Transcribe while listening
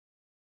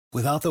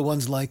Without the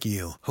ones like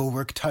you, who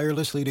work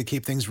tirelessly to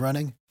keep things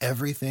running,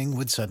 everything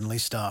would suddenly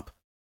stop.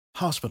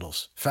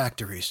 Hospitals,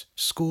 factories,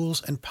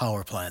 schools, and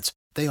power plants,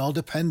 they all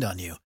depend on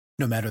you.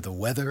 No matter the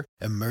weather,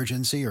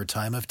 emergency, or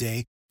time of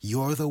day,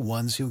 you're the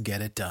ones who get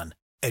it done.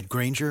 At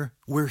Grainger,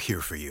 we're here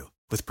for you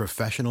with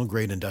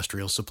professional-grade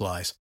industrial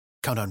supplies.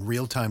 Count on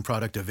real-time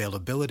product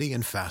availability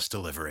and fast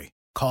delivery.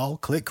 Call,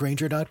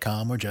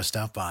 clickgrainger.com, or just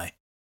stop by.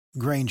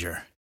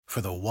 Grainger, for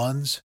the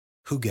ones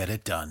who get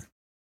it done.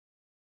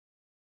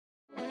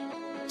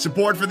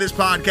 Support for this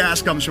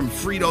podcast comes from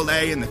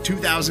Frito-Lay and the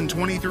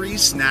 2023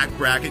 Snack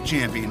Bracket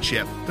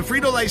Championship. The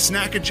Frito-Lay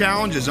Snack-A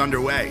Challenge is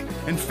underway,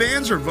 and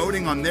fans are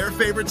voting on their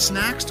favorite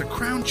snacks to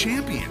crown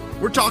champion.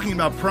 We're talking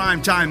about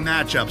prime-time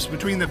matchups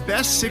between the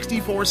best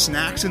 64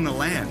 snacks in the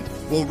land.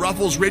 Will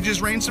Ruffles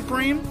Ridges reign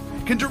supreme?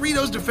 Can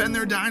Doritos defend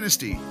their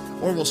dynasty?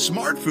 Or will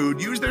Smart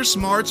Food use their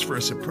smarts for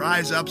a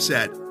surprise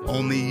upset?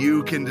 Only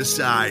you can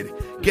decide.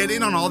 Get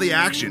in on all the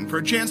action for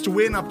a chance to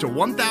win up to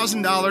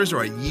 $1,000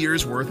 or a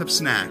year's worth of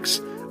snacks.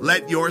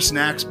 Let your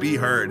snacks be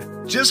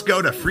heard. Just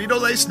go to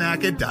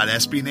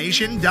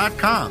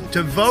fritolaysnacket.sbnation.com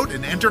to vote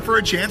and enter for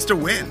a chance to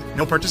win.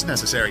 No purchase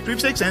necessary.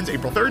 Sweepstakes ends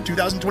April 3rd,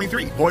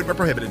 2023. Void where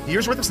prohibited.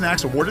 Year's worth of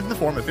snacks awarded in the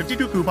form of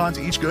 52 coupons,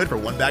 each good for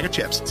one bag of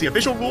chips. See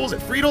official rules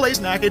at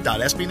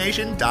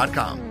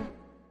fritolaysnacket.sbnation.com.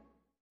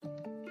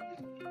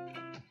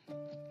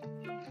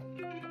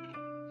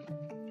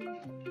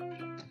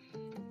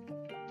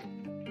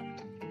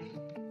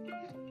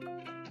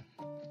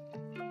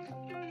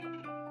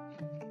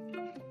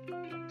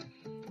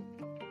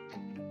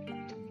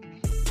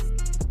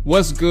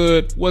 What's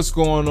good? What's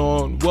going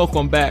on?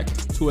 Welcome back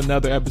to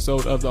another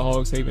episode of the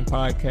Hogs Haven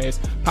podcast,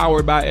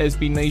 powered by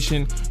SB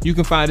Nation. You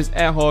can find us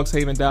at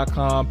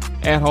hogshaven.com,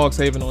 at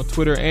hogshaven on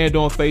Twitter and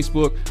on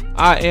Facebook.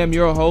 I am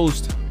your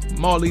host,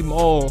 Marley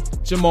Mall,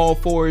 Jamal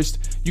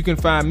Forrest. You can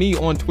find me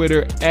on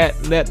Twitter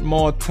at Let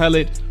Maul Tell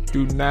It.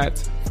 Do not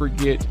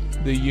forget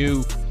the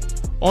U.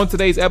 On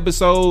today's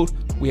episode,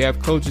 we have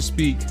Coaches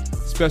Speak.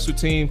 Special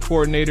team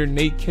coordinator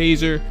Nate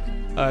Kaiser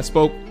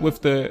spoke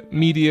with the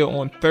media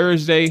on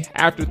Thursday.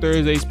 After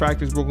Thursday's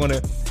practice, we're going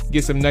to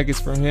get some nuggets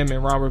from him,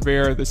 and Ron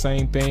Rivera, the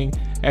same thing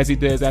as he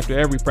does after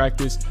every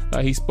practice.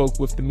 He spoke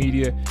with the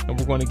media, and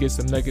we're going to get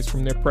some nuggets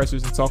from their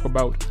pressers and talk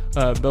about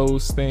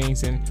those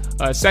things. And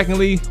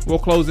secondly, we'll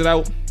close it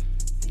out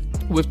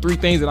with three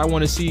things that I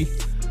want to see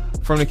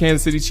from the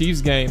Kansas City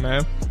Chiefs game,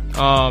 man.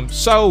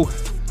 So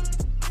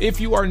if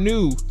you are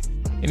new,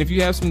 and if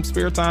you have some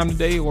spare time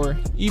today, or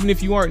even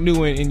if you aren't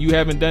new and you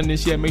haven't done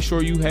this yet, make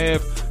sure you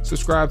have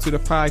subscribed to the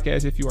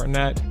podcast if you are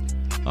not.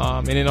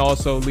 And then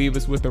also leave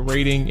us with a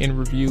rating and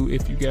review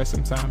if you got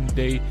some time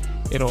today.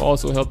 It'll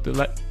also help to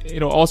let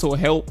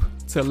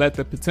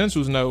the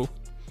potentials know,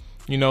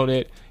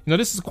 that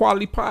this is a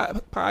quality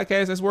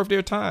podcast that's worth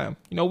their time.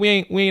 We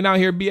ain't out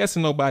here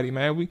BSing nobody,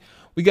 man.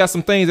 We got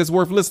some things that's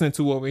worth listening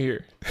to over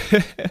here.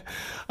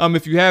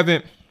 If you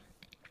haven't,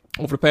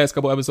 over the past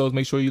couple episodes,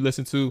 make sure you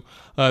listen to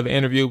the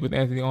interview with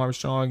Anthony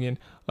Armstrong and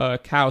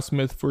Kyle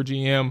Smith for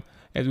GM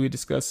as we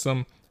discuss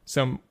some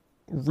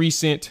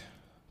recent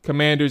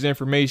Commanders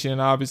information and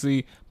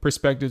obviously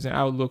perspectives and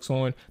outlooks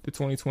on the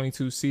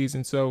 2022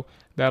 season. So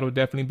that'll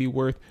definitely be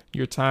worth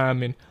your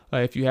time, and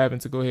if you haven't,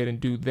 to go ahead and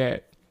do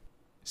that.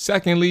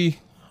 Secondly,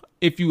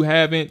 if you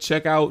haven't,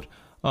 check out,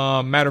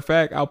 matter of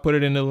fact, I'll put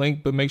it in the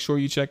link, but make sure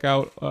you check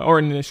out, or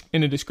in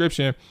the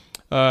description,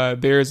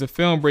 there's a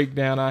film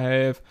breakdown I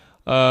have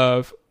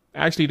of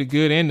actually the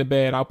good and the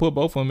bad. I'll put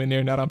both of them in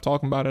there now that I'm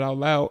talking about it out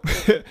loud.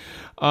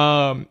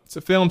 It's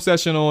a film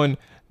session on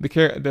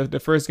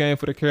the first game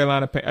for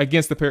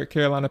against the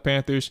Carolina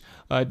Panthers.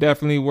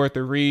 Definitely worth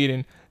a read,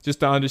 and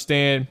just to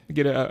understand,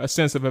 get a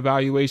sense of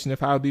evaluation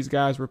of how these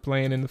guys were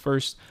playing in the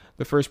first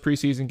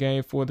preseason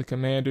game for the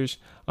Commanders.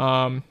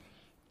 To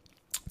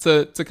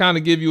kind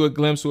of give you a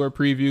glimpse or a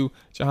preview,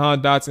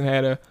 Jahan Dotson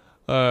had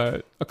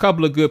a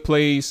couple of good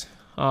plays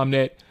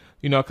that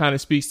kind of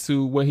speaks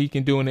to what he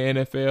can do in the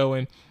NFL.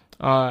 And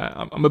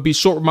I'm going to be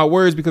short with my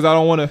words because I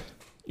don't want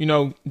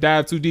to,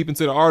 dive too deep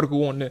into the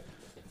article on the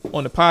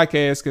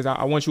podcast, because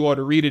I want you all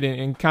to read it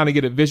and kind of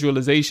get a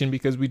visualization,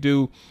 because we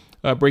do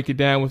break it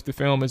down with the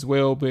film as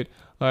well. But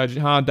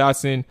Jahan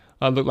Dotson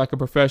looked like a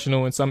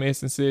professional in some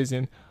instances,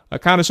 and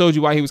kind of showed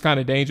you why he was kind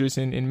of dangerous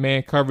in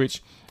man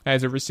coverage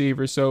as a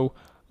receiver. So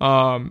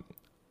go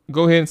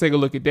ahead and take a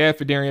look at that.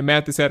 Phidarian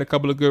Mathis had a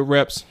couple of good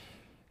reps.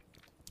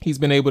 He's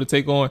been able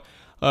to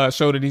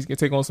show that he can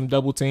take on some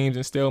double teams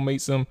and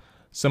stalemate some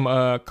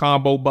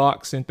combo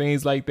box and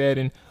things like that,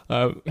 and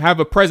have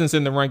a presence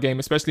in the run game,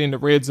 especially in the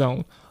red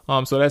zone.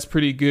 So that's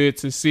pretty good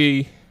to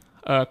see.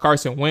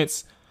 Carson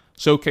Wentz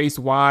showcased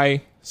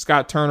why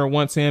Scott Turner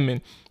wants him,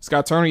 and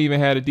Scott Turner even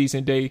had a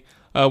decent day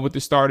with the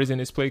starters and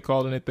his play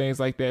calling and things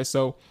like that.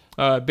 So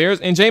and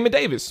Jamin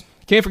Davis.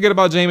 Can't forget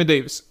about Jamin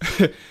Davis.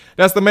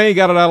 That's the main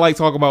guy that I like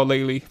talking about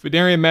lately.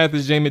 Phidarian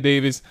Mathis, Jamin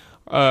Davis.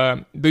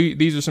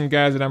 These are some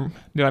guys that I'm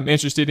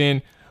interested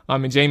in.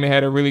 And Jamin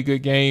had a really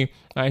good game.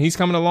 He's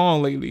coming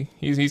along lately.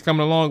 He's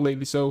coming along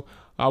lately. So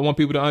I want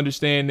people to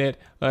understand that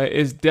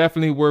it's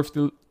definitely worth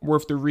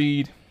the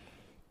read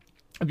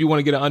if you want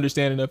to get an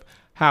understanding of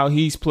how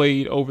he's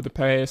played over the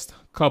past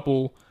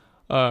couple,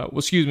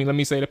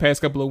 the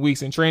past couple of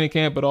weeks in training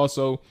camp, but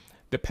also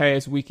the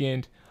past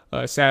weekend,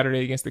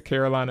 Saturday against the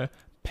Carolina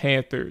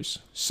Panthers.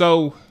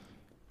 So,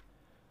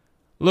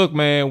 look,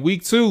 man,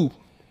 week 2,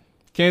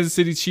 Kansas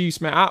City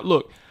Chiefs, man.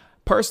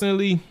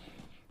 Personally,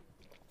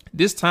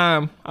 this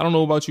time, I don't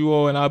know about you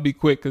all, and I'll be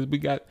quick because we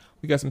got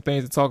some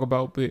things to talk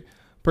about. But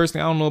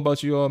personally, I don't know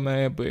about you all,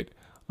 man, but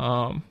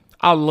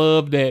I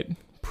love that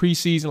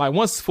preseason. Like,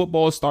 once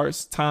football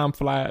starts, time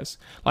flies.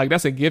 Like,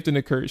 that's a gift and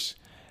a curse.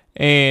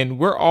 And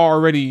we're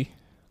already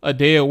a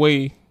day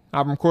away.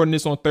 I'm recording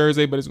this on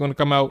Thursday, but it's going to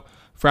come out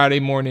Friday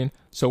morning.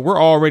 So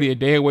we're already a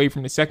day away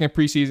from the second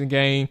preseason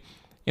game.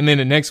 And then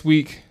the next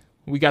week,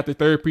 we got the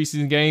third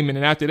preseason game. And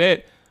then after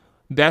that,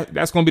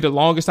 that's going to be the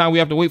longest time we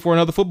have to wait for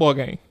another football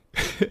game.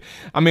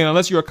 I mean,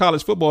 unless you're a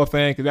college football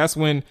fan, because that's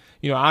when,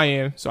 I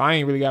am. So I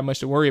ain't really got much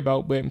to worry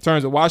about. But in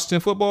terms of Washington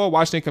football,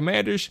 Washington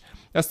Commanders,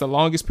 that's the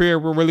longest period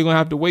we're really going to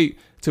have to wait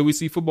till we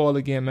see football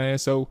again, man.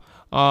 So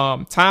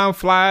time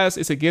flies.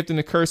 It's a gift and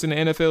a curse in the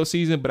NFL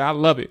season, but I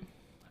love it.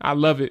 I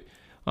love it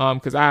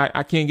because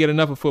I can't get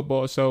enough of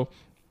football. So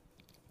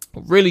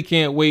really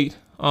can't wait.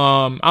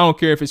 I don't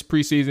care if it's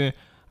preseason.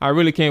 I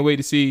really can't wait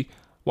to see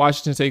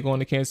Washington take on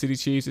the Kansas City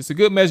Chiefs. It's a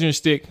good measuring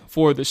stick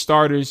for the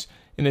starters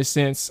in a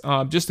sense,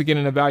 just to get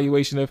an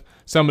evaluation of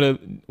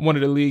one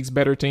of the league's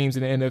better teams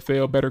in the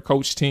NFL, better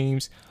coach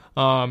teams,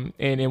 and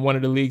in one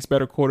of the league's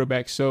better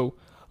quarterbacks. So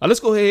let's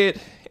go ahead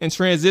and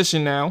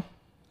transition now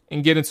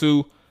and get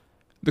into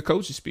the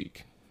coaches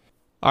speak.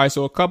 All right,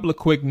 so a couple of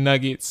quick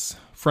nuggets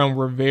from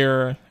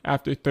Rivera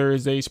after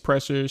Thursday's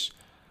pressers.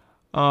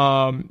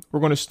 We're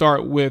going to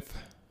start with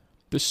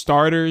the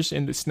starters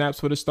and the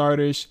snaps for the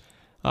starters.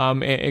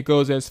 And it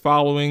goes as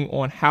following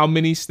on how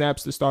many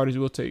snaps the starters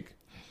will take.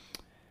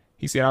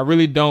 He said, I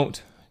really don't,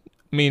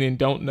 meaning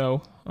don't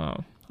know.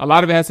 A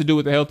lot of it has to do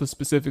with the health of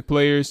specific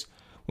players.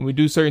 When we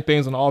do certain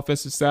things on the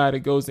offensive side,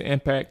 it goes to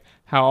impact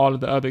how all of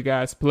the other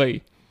guys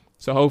play.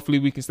 So hopefully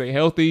we can stay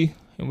healthy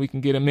and we can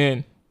get them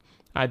in.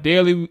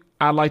 Ideally,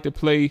 I'd like to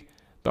play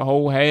the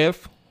whole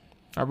half.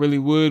 I really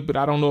would, but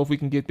I don't know if we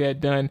can get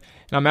that done.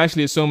 And I'm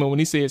actually assuming when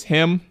he says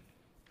him,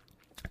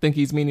 I think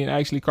he's meaning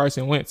actually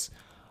Carson Wentz.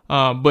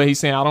 But he's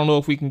saying, I don't know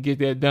if we can get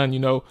that done,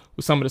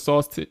 with some of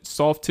the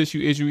soft tissue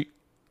injury.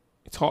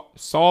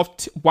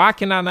 Why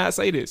can I not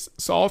say this?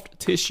 Soft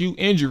tissue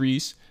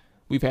injuries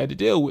we've had to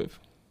deal with.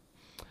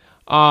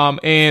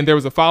 And there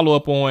was a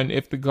follow-up on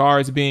if the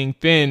guards being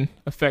thin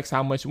affects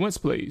how much Wentz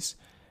plays.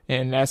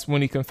 And that's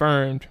when he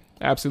confirmed,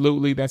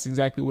 absolutely, that's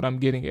exactly what I'm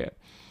getting at.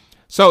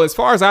 So as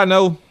far as I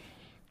know,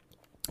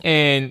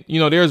 and,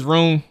 there's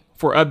room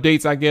for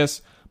updates, I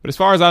guess. But as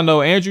far as I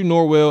know, Andrew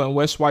Norwell and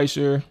Wes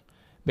Schweitzer,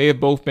 they have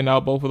both been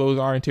out. Both of those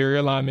are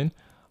interior linemen.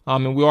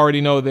 And we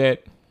already know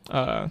that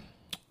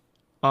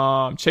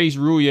Chase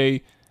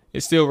Roullier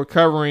is still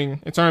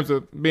recovering in terms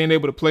of being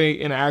able to play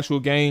in an actual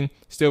game,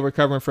 still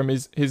recovering from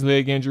his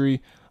leg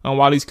injury.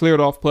 While he's cleared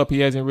off PUP, he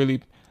hasn't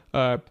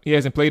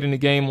played in the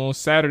game on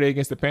Saturday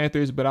against the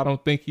Panthers, but I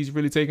don't think he's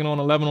really taken on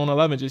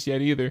 11-on-11 just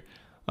yet either.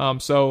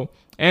 So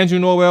Andrew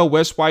Norwell,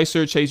 Wes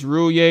Schweitzer, Chase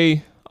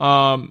Roullier,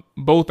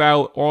 both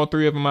out, all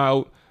three of them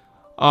out.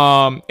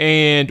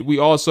 And we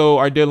also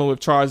are dealing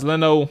with Charles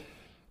Leno,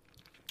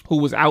 who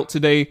was out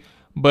today,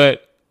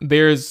 but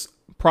there's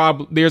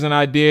an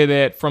idea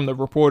that from the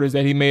reporters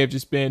that he may have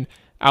just been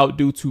out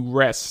due to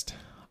rest.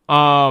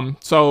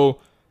 So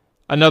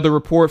another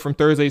report from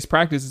Thursday's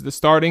practice is the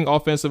starting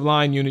offensive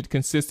line unit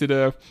consisted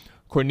of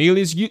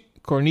Cornelius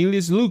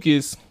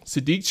Lucas,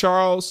 Sadiq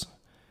Charles,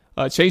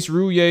 Chase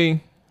Roullier,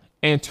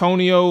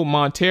 Antonio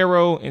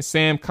Montero, and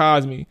Sam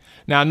Cosmi.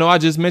 Now, I know I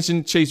just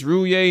mentioned Chase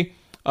Roullier.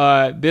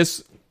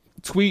 This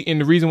tweet, and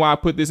the reason why I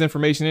put this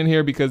information in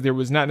here, because there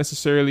was not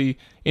necessarily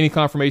any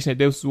confirmation that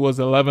this was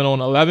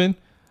 11-on-11.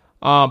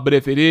 But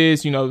if it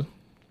is,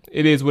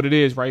 it is what it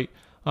is, right?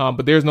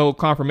 But there's no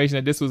confirmation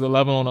that this was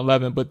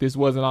 11-on-11, but this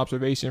was an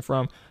observation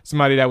from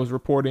somebody that was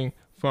reporting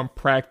from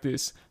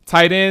practice.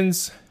 Tight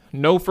ends,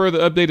 no further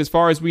update as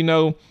far as we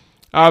know.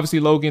 Obviously,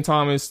 Logan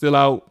Thomas still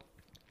out,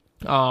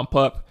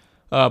 PUP.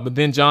 But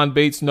then John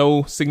Bates,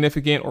 no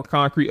significant or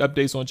concrete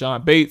updates on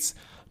John Bates.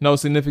 No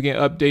significant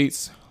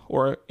updates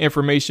or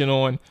information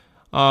on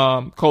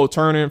Cole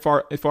Turner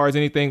as far as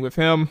anything with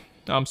him.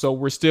 So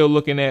we're still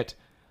looking at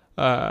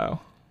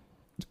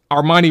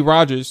Armani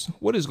Rogers.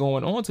 What is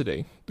going on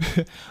today?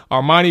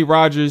 Armani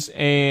Rogers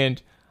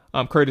and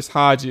Curtis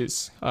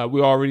Hodges.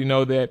 We already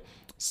know that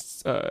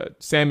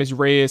Sammis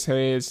Reyes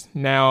has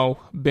now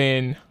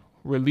been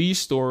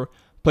released or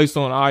placed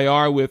on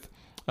IR with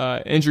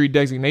injury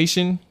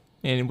designation.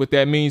 And what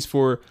that means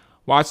for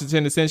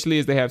Washington essentially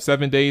is they have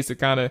 7 days to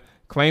kind of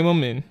claim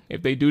him. And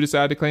if they do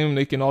decide to claim him,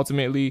 they can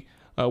ultimately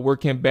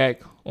work him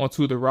back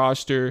onto the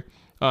roster.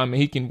 And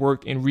he can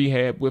work in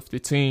rehab with the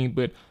team.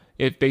 But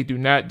if they do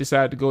not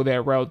decide to go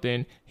that route,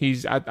 then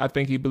I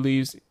think he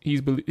believes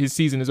his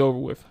season is over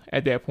with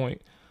at that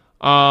point.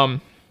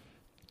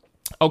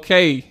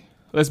 Okay,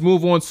 let's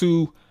move on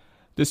to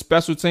the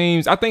special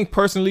teams. I think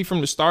personally from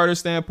the starter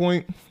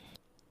standpoint,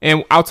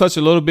 And I'll touch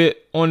a little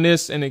bit on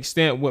this in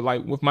extent with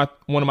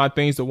one of my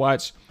things to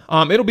watch.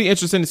 It'll be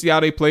interesting to see how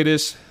they play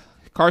this.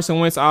 Carson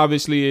Wentz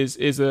obviously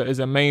is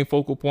a main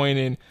focal point,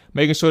 and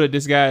making sure that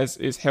this guy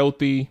is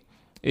healthy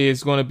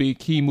is going to be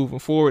key moving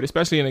forward,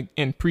 especially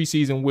in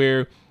preseason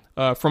where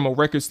from a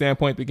record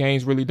standpoint, the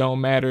games really don't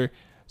matter.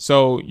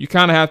 So you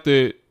kind of have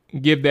to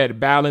give that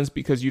balance,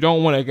 because you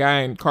don't want a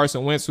guy in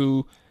Carson Wentz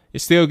who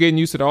is still getting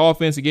used to the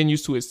offense and getting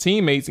used to his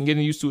teammates and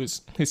getting used to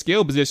his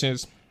skill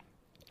positions.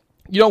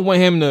 You don't want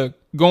him to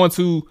go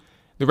into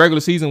the regular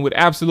season with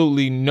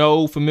absolutely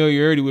no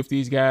familiarity with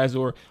these guys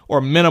or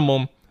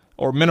minimal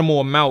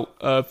amount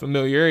of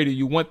familiarity.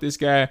 You want this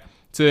guy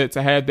to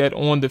have that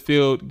on the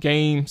field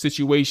game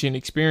situation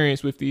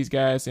experience with these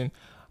guys. And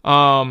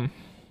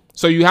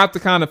so you have to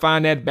kind of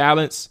find that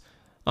balance.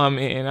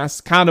 And that's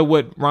kind of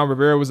what Ron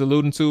Rivera was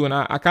alluding to. And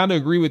I kind of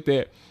agree with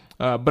that.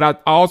 But I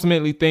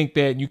ultimately think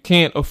that you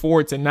can't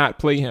afford to not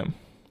play him.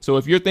 So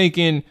if you're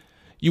thinking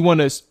you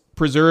want to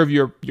preserve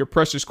your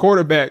precious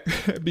quarterback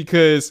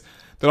because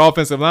the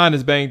offensive line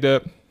is banged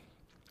up,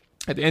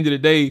 at the end of the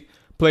day,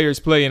 players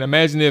play. And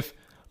imagine if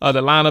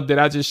the lineup that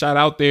I just shot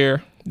out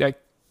there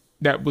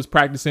that was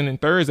practicing in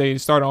Thursday to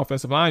start an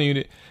offensive line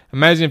unit,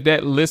 imagine if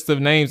that list of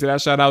names that I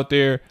shot out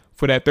there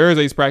for that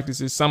Thursday's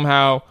practice is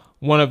somehow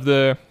one of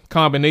the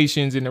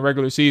combinations in the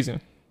regular season.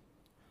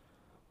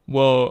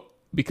 Well,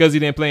 because he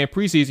didn't play in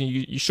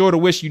preseason, you sort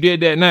of wish you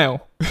did that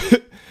now.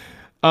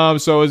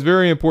 So it's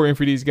very important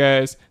for these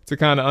guys to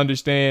kind of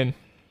understand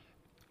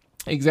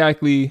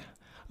exactly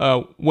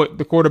what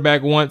the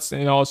quarterback wants,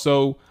 and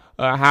also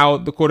how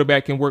the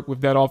quarterback can work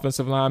with that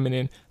offensive lineman,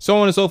 and so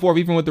on and so forth,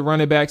 even with the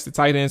running backs, the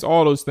tight ends,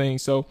 all those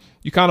things. So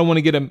you kind of want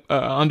to get an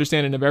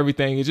understanding of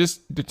everything. It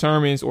just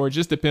determines, or it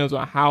just depends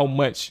on how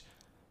much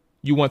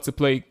you want to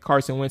play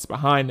Carson Wentz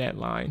behind that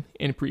line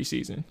in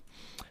preseason.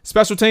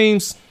 Special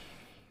teams,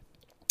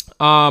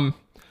 on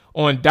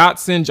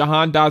Dotson,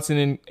 Jahan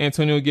Dotson and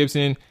Antonio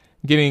Gibson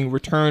getting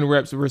return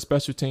reps for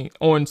special team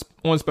on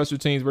special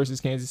teams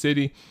versus Kansas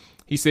City.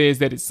 He says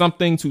that it's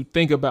something to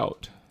think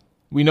about.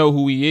 We know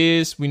who he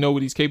is. We know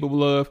what he's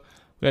capable of.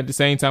 But at the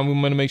same time, we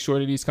want to make sure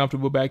that he's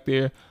comfortable back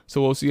there.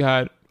 So we'll see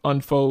how it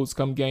unfolds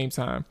come game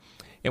time.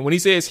 And when he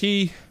says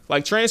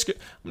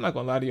transcript, I'm not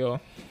going to lie to y'all.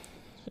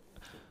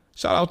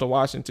 Shout out to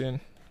Washington.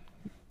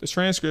 The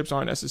transcripts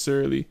aren't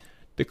necessarily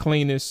the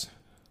cleanest.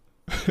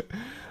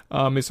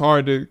 It's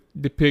hard to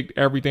depict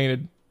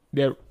everything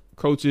that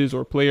coaches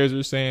or players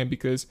are saying,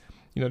 because,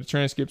 the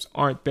transcripts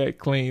aren't that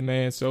clean,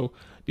 man. So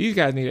these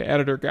guys need an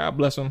editor. God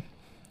bless them.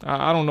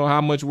 I don't know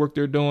how much work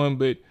they're doing,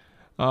 but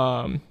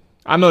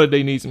I know that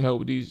they need some help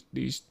with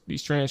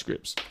these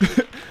transcripts.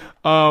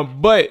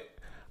 But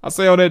I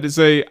say all that to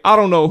say, I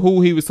don't know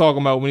who he was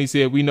talking about when he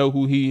said we know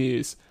who he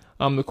is.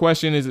 The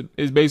question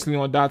is basically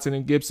on Dotson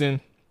and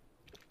Gibson.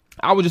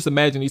 I would just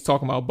imagine he's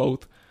talking about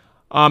both.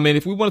 And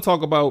if we want to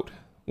talk about,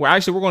 we're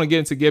going to get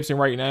into Gibson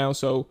right now,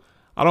 so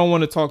I don't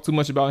want to talk too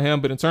much about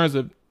him. But in terms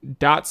of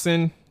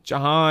Dotson,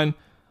 Jahan,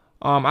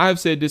 I have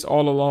said this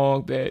all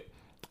along that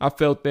I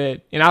felt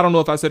that, and I don't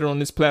know if I said it on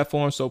this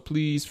platform, so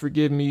please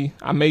forgive me.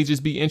 I may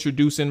just be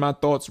introducing my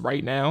thoughts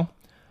right now,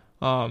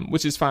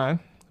 which is fine.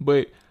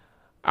 But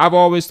I've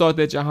always thought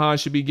that Jahan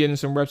should be getting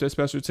some reps at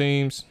special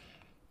teams.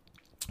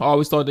 I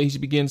always thought that he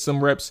should be getting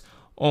some reps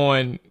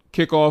on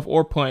kickoff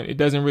or punt. It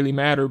doesn't really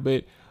matter,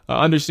 but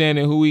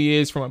understanding who he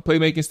is from a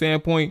playmaking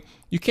standpoint,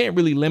 you can't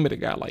really limit a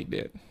guy like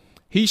that.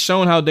 He's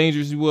shown how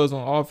dangerous he was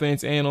on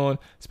offense and on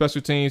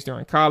special teams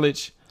during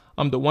college.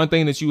 The one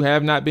thing that you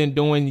have not been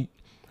doing,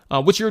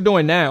 what you're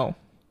doing now,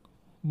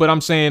 but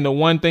I'm saying the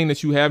one thing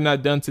that you have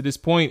not done to this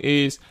point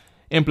is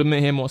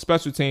implement him on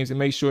special teams and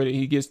make sure that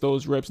he gets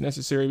those reps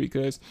necessary,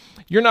 because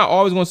you're not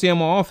always going to see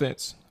him on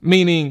offense.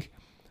 Meaning,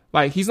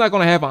 he's not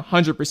going to have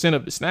 100%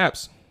 of the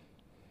snaps.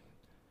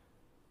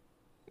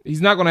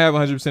 He's not going to have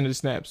 100% of the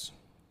snaps.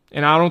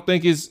 And I don't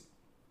think it's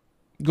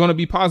going to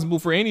be possible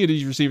for any of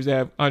these receivers to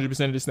have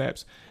 100% of the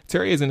snaps.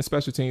 Terry isn't a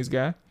special teams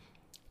guy.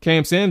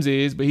 Cam Sims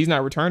is, but he's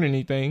not returning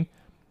anything.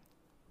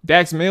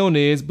 Dax Milne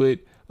is, but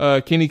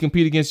can he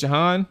compete against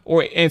Jahan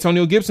or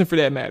Antonio Gibson for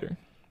that matter?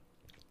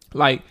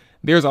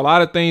 There's a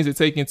lot of things to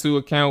take into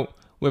account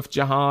with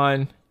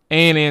Jahan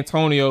and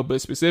Antonio,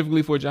 but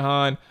specifically for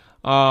Jahan,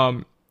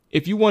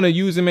 if you want to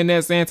use him in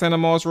that Santana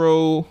Moss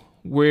role,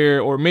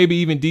 or maybe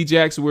even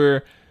Djax,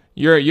 where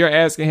you're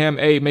asking him,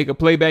 hey, make a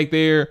play back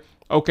there.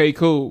 Okay,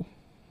 cool.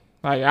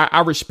 I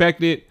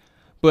respect it.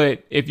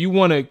 But if you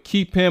want to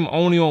keep him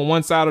only on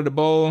one side of the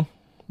ball,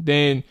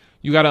 then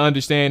you got to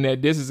understand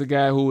that this is a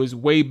guy who is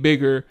way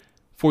bigger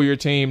for your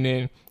team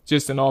than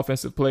just an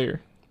offensive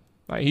player.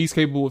 He's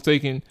capable of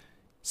taking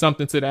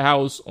something to the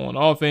house on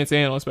offense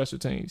and on special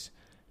teams.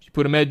 If you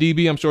put him at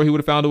DB, I'm sure he would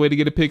have found a way to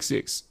get a pick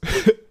six.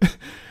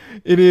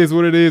 It is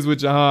what it is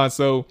with Jahan.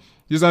 So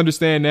just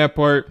understand that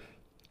part.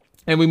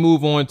 And we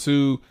move on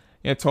to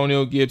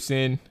Antonio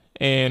Gibson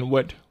and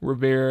what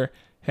Rivera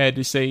had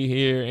to say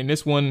here. And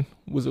this one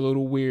was a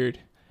little weird,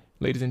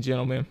 ladies and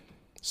gentlemen.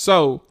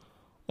 So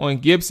on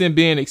Gibson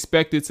being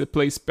expected to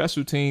play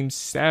special teams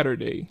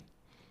Saturday,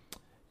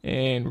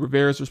 And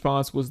Rivera's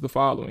response was the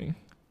following,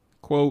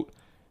 quote,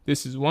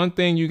 "This is one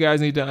thing you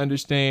guys need to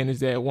understand is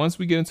that once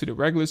we get into the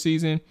regular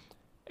season,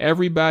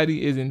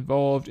 everybody is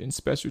involved in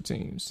special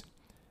teams.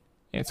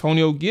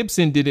 Antonio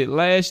Gibson did it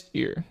last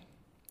year.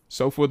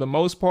 So for the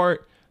most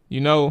part,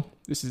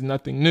 this is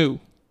nothing new.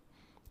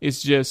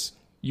 It's just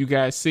you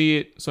guys see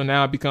it, so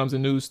now it becomes a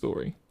news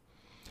story."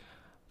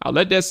 I'll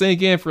let that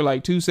sink in for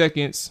like 2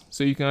 seconds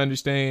so you can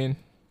understand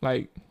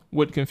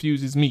what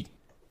confuses me.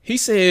 He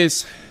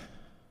says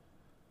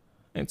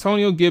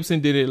Antonio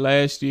Gibson did it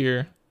last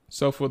year,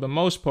 so for the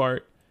most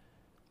part,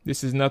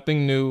 this is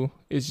nothing new.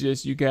 It's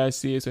just you guys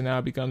see it, so now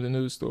it becomes a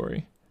news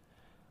story.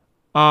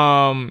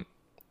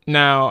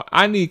 Now,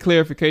 I need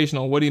clarification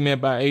on what he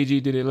meant by AG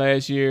did it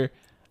last year.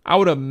 I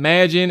would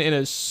imagine and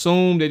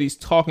assume that he's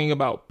talking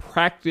about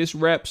practice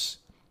reps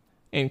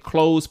and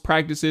closed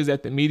practices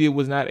that the media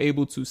was not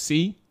able to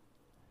see.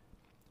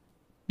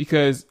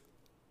 Because,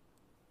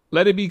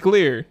 let it be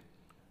clear,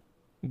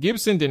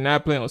 Gibson did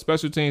not play on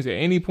special teams at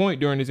any point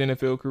during his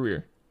NFL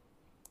career.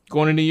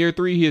 Going into year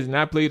 3, he has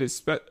not played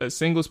a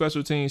single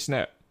special team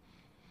snap.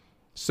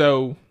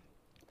 So,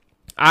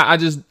 I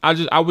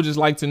would just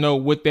like to know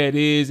what that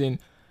is. And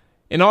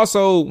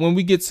also, when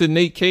we get to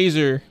Nate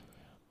Kaiser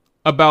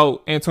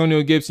about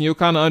Antonio Gibson, you'll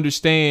kind of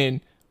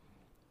understand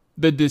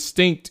the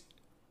distinct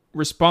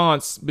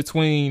response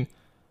between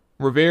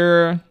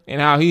Rivera and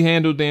how he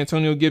handled the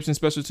Antonio Gibson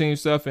special team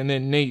stuff, and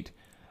then Nate,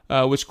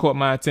 which caught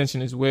my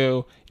attention as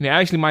well. And it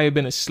actually might have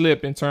been a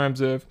slip in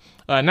terms of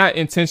not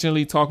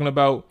intentionally talking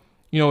about,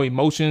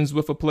 emotions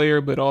with a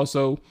player, but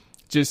also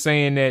just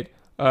saying that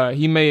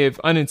he may have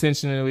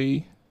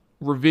unintentionally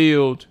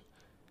revealed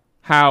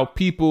how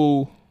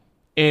people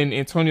in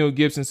Antonio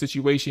Gibson's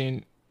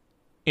situation,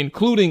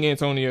 including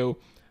Antonio,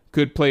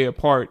 could play a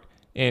part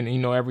in,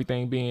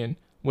 everything being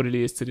what it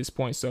is to this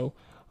point. So,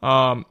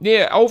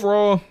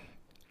 overall,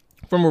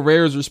 from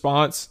Rivera's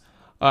response,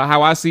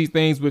 how I see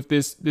things with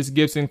this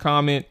Gibson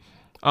comment,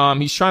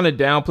 he's trying to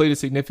downplay the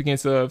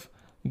significance of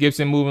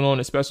Gibson moving on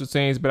to special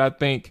teams, but I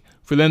think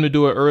for them to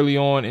do it early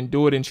on and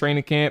do it in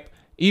training camp,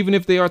 even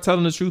if they are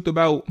telling the truth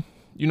about,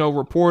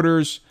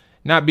 reporters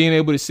not being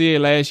able to see it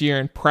last year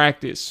in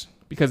practice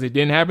because it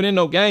didn't happen in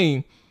no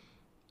game.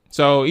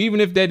 So even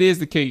if that is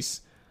the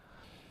case,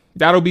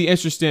 that'll be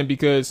interesting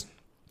because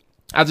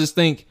I just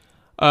think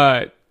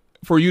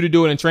for you to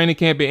do it in training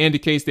camp, it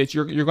indicates that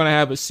you're going to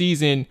have a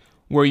season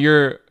where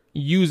you're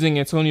using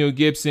Antonio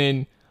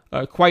Gibson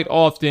quite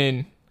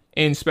often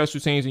in special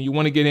teams, and you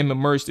want to get him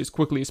immersed as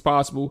quickly as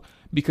possible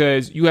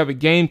because you have a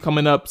game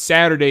coming up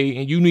Saturday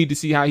and you need to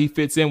see how he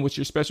fits in with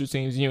your special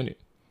teams unit.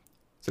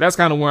 So that's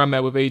kind of where I'm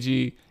at with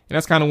AG, and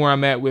that's kind of where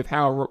I'm at with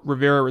how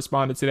Rivera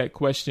responded to that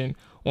question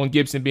on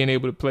Gibson being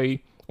able to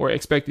play or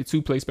expected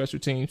to play special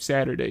teams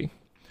Saturday.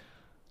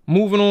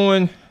 Moving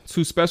on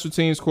to special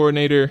teams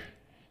coordinator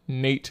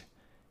Nate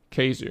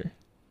Kaiser.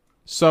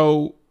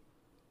 So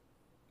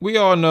we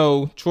all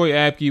know Troy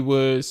Apke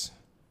was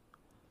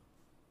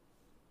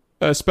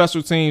a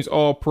special teams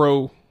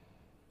all-pro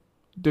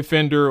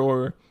defender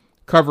or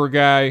cover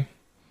guy,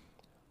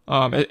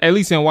 at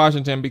least in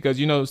Washington, because,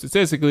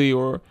 statistically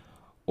or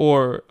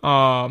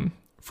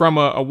from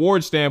a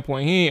award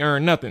standpoint, he ain't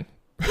earned nothing.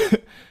 I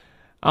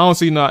don't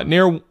see not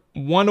near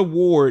one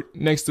award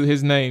next to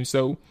his name.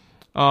 So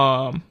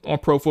on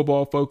Pro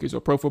Football Focus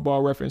or Pro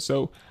Football Reference.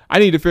 So I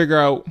need to figure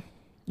out,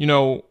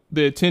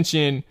 the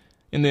attention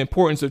and the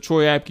importance of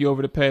Troy Apke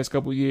over the past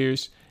couple of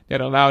years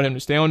that allowed him to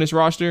stay on this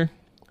roster.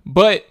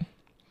 But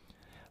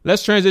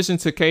let's transition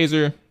to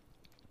Kaiser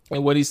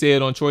and what he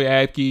said on Troy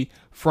Apke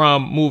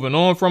from moving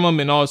on from him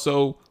and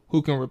also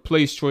who can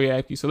replace Troy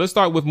Apke. So let's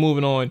start with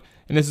moving on.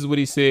 And this is what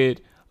he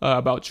said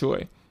about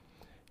Troy.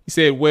 He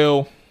said,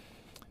 well,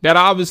 that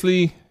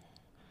obviously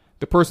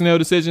the personnel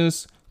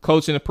decisions,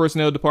 coach and the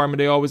personnel department,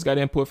 they always got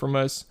input from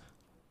us,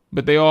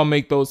 but they all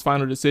make those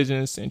final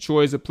decisions. And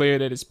Troy is a player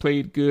that has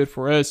played good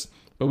for us,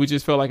 but we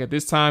just felt like at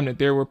this time that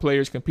there were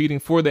players competing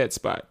for that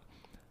spot.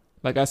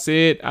 Like I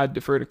said, I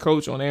defer to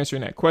coach on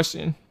answering that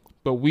question,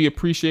 but we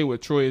appreciate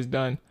what Troy has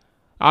done.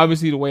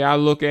 Obviously, the way I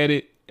look at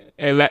it,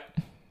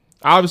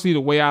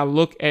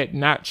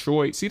 not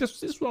Troy. See,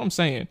 this is what I'm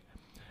saying.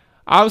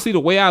 Obviously, the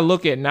way I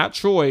look at not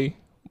Troy,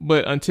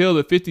 but until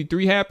the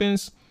 53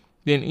 happens,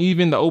 then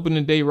even the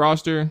opening day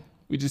roster,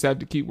 we just have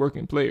to keep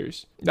working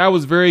players. That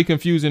was very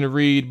confusing to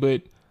read,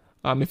 but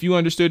if you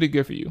understood it,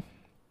 good for you.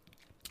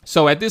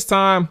 So at this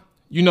time,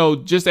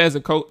 just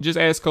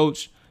as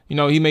coach,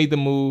 he made the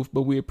move,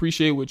 but we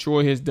appreciate what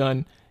Troy has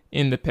done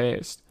in the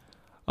past.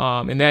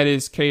 And that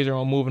is Kaiser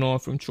on moving on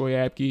from Troy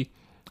Apke.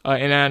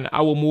 And then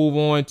I will move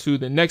on to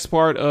the next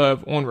part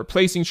on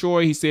replacing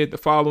Troy. He said the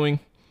following.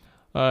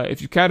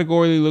 If you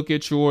categorically look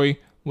at Troy,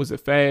 was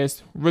a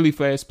really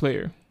fast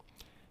player.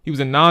 He was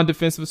a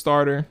non-defensive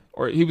starter,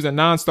 or he was a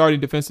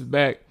non-starting defensive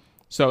back.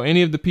 So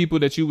any of the people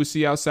that you would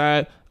see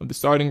outside of the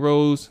starting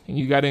rows, and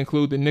you got to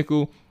include the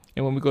nickel,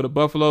 and when we go to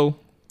Buffalo,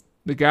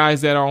 the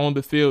guys that are on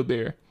the field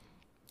there,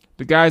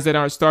 the guys that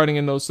aren't starting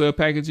in those sub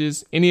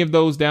packages, any of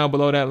those down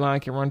below that line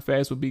can run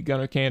fast would be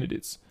gunner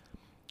candidates.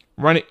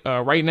 Right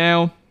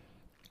now,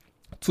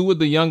 Two of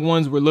the young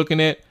ones we're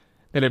looking at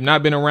that have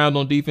not been around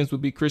on defense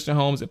would be Christian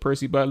Holmes and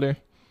Percy Butler.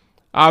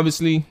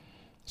 Obviously,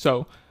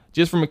 so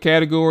just from a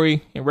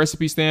category and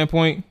recipe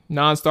standpoint,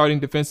 non-starting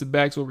defensive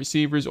backs or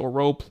receivers or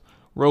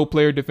role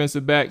player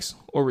defensive backs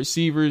or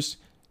receivers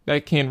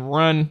that can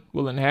run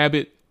will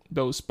inhabit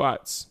those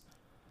spots.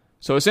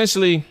 So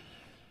essentially,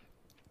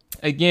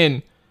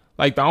 again,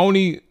 like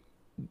he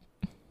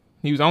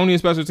was only a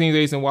special teams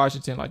ace in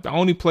Washington. Like the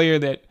only player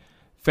that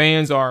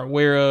fans are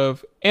aware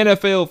of,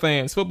 NFL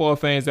fans, football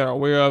fans that are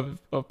aware of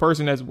a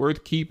person that's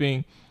worth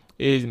keeping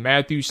is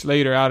Matthew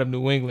Slater out of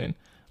New England.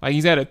 Like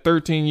he's had a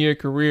 13-year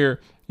career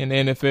in the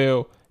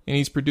NFL and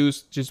he's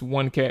produced just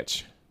one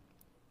catch.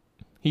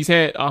 He's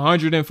had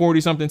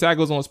 140-something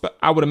tackles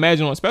I would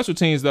imagine on special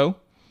teams though,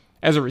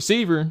 as a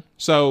receiver.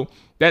 So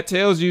that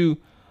tells you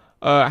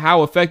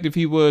how effective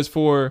he was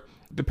for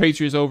the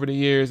Patriots over the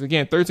years.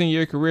 Again,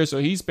 13-year career, so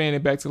he's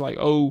spanning back to like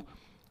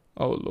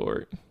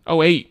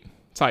 08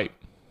 type.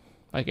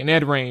 Like in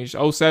that range,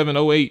 07,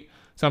 08,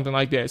 something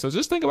like that. So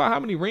just think about how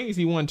many rings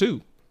he won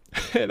too.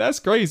 That's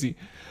crazy.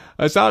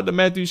 Shout out to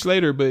Matthew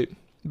Slater, but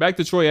back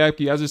to Troy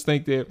Apke, I just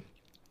think that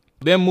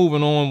them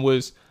moving on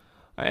was,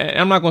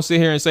 I'm not going to sit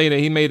here and say that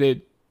he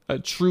made a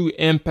true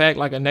impact,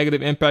 like a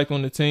negative impact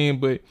on the team,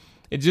 but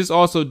it just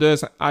also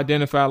does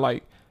identify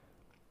like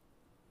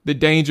the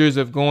dangers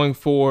of going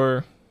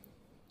for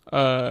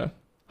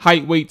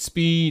height, weight,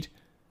 speed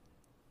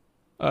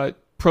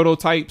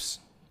prototypes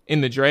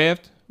in the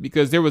draft,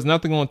 because there was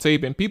nothing on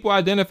tape and people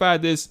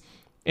identified this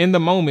in the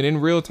moment, in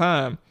real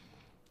time,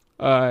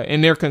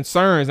 and their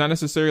concerns, not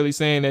necessarily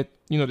saying that,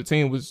 the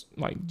team was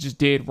like just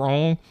dead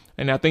wrong.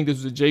 And I think this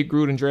was a Jake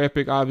Gruden draft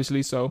pick,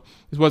 obviously. So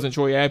this wasn't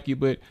Troy Apke,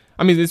 but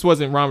this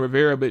wasn't Ron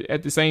Rivera, but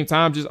at the same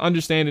time, just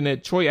understanding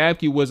that Troy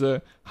Apke was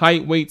a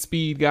height, weight,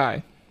 speed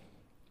guy.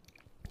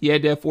 He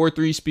had that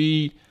 4.3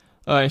 speed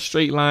in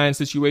straight line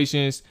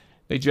situations.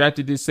 They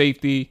drafted this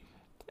safety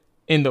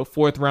in the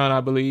 4th round,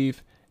 I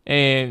believe.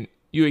 And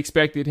you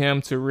expected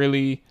him to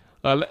really,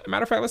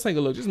 matter of fact, let's take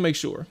a look, just make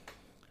sure.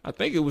 I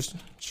think it was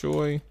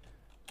Troy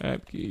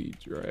Apke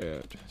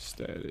draft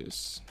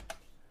status.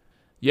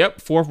 Yep,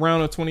 4th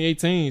round of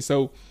 2018.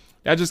 So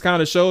that just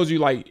kind of shows you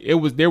like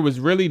there was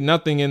really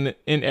nothing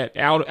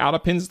out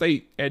of Penn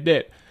State at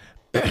that.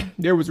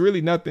 There was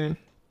really nothing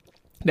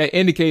that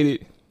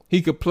indicated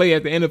he could play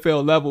at the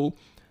NFL level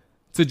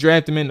to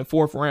draft him in the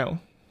 4th round.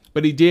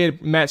 But he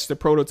did match the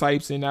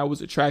prototypes, and that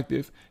was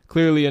attractive,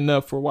 clearly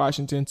enough for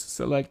Washington to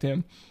select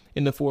him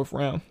in the 4th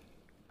round.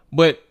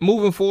 But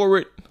moving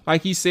forward,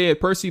 like he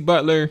said, Percy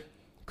Butler,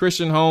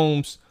 Christian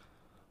Holmes,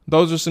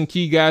 those are some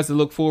key guys to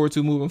look forward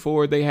to moving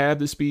forward. They have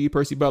the speed.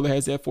 Percy Butler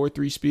has that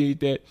 4.3 speed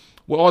that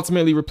will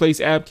ultimately replace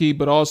Apke,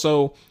 but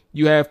also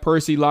you have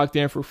Percy locked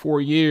in for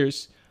 4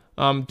 years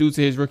due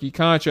to his rookie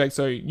contract.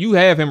 So you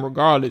have him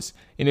regardless.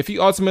 And if he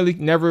ultimately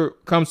never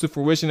comes to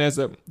fruition as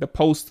the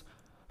post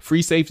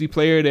free safety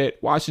player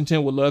that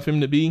Washington would love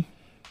him to be,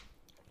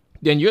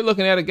 then you're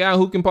looking at a guy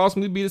who can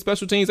possibly be the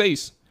special teams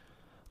ace.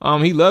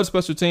 He loved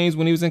special teams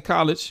when he was in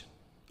college.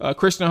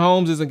 Christian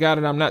Holmes is a guy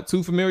that I'm not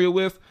too familiar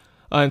with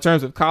in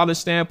terms of college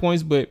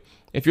standpoints, but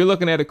if you're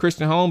looking at a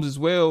Christian Holmes as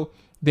well,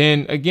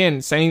 then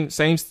again, same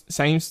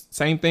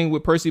thing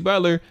with Percy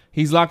Butler.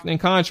 He's locked in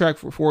contract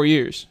for 4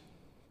 years.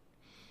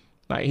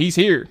 Like, he's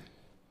here,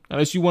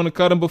 unless you want to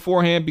cut him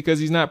beforehand because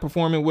he's not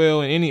performing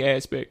well in any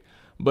aspect.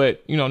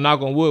 But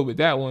knock on wood with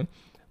that one.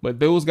 But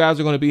those guys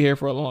are going to be here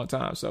for a long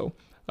time. So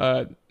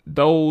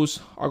those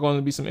are going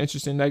to be some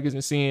interesting nuggets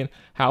in seeing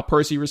how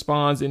Percy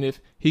responds and if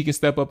he can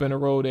step up in a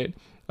role that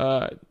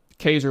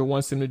Kaiser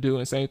wants him to do.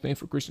 And same thing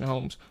for Christian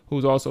Holmes,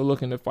 who's also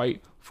looking to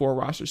fight for a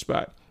roster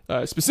spot.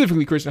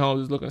 Specifically, Christian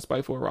Holmes is looking to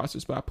fight for a roster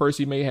spot.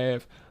 Percy may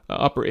have an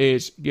upper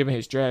edge given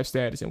his draft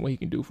status and what he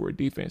can do for a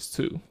defense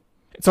too.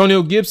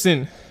 Antonio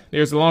Gibson,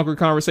 there's a longer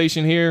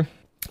conversation here.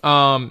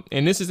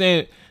 And this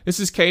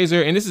is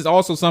Kaiser, and this is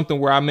also something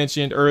where I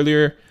mentioned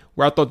earlier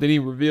where I thought that he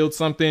revealed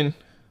something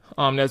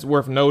that's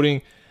worth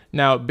noting.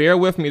 Now, bear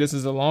with me. This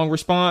is a long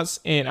response,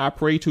 and I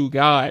pray to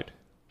God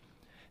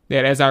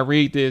that as I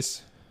read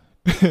this,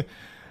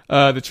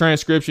 the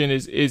transcription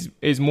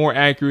is more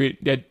accurate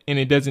and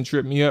it doesn't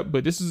trip me up.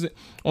 But this is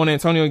on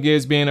Antonio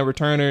Gibbs being a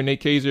returner.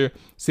 Nate Kaiser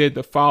said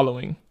the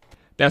following.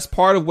 That's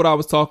part of what I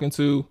was talking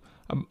to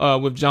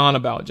with John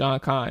about, John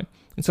Kine.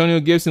 Antonio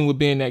Gibson would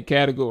be in that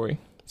category.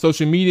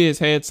 Social media has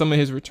had some of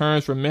his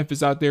returns from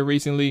Memphis out there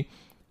recently.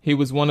 He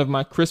was one of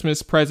my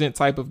Christmas present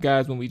type of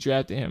guys when we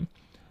drafted him.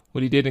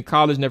 What he did in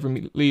college never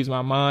leaves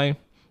my mind.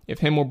 If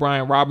him or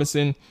Brian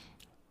Robinson,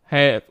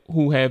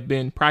 who have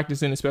been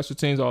practicing the special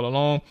teams all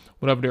along,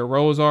 whatever their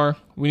roles are,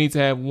 we need to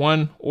have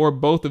one or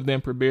both of them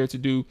prepared to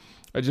do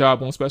a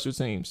job on special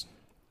teams.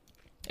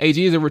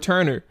 AG is a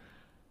returner.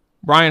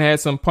 Brian had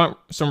some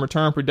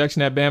return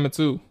production at Bama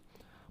too.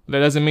 But that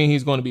doesn't mean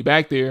he's going to be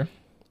back there.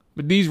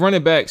 But these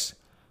running backs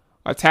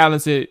are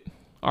talented,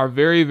 are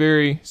very,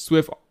 very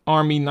swift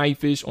Army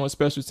knife-ish on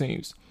special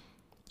teams.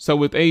 So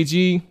with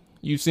AG,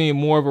 you've seen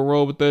more of a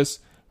role with us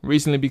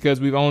recently because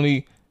we've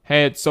only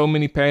had so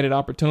many padded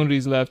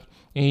opportunities left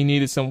and he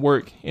needed some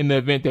work in the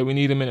event that we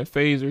need him in a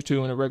phase or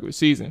two in the regular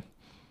season.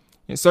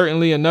 And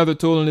certainly another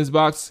tool in his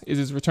box is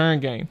his return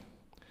game,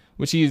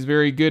 which he is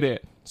very good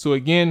at. So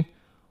again,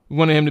 we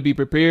wanted him to be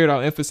prepared.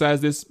 I'll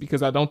emphasize this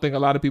because I don't think a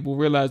lot of people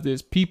realize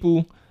this.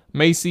 People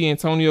may see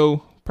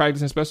Antonio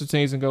practicing special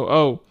teams and go,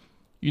 oh,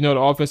 the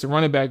offensive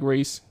running back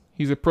race,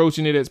 he's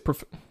approaching it as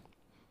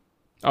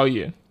oh,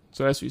 yeah.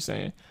 So that's what you're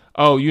saying.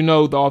 Oh,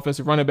 the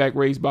offensive running back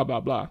race, blah,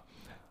 blah, blah.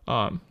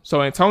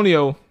 So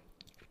Antonio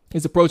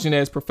is approaching it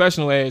as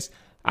professional as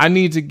I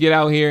need to get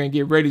out here and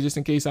get ready just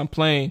in case I'm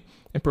playing.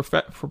 And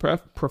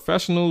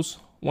professionals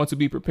want to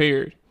be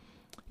prepared.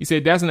 He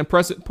said that's an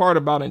impressive part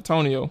about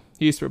Antonio.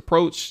 He has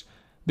approached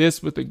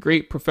this with a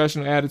great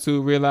professional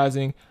attitude,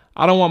 realizing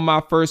I don't want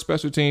my first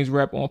special teams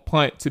rep on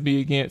punt to be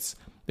against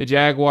the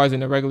Jaguars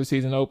in the regular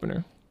season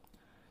opener.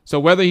 So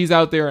whether he's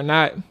out there or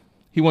not,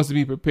 he wants to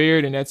be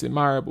prepared, and that's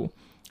admirable.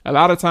 A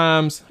lot of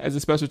times, as a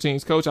special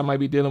teams coach, I might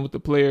be dealing with the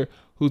player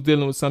who's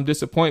dealing with some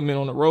disappointment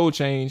on the role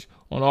change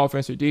on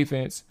offense or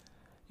defense.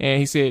 And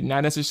he said,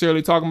 not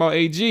necessarily talking about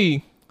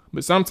AG,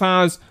 but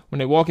sometimes when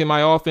they walk in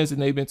my offense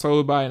and they've been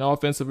told by an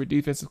offensive or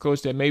defensive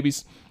coach that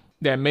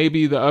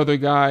maybe the other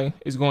guy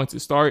is going to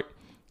start.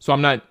 So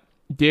I'm not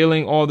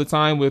dealing all the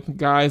time with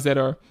guys that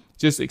are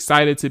just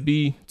excited to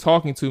be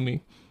talking to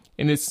me.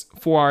 And it's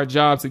for our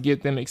job to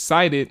get them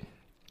excited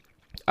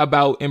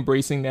about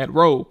embracing that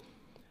role.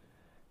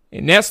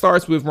 And that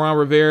starts with Ron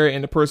Rivera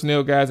and the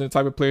personnel guys and the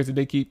type of players that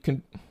they keep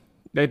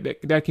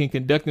that can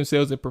conduct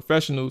themselves as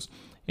professionals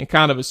and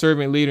kind of a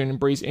servant leader and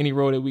embrace any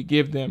role that we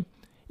give them,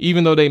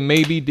 even though they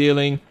may be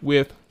dealing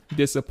with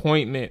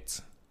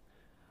disappointment.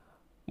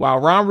 While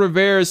Ron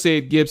Rivera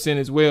said Gibson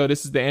as well,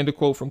 this is the end of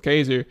quote from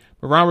Kaiser,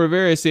 but Ron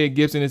Rivera said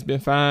Gibson has been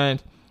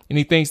fined and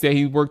he thinks that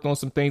he worked on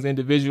some things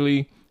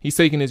individually. He's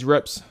taking his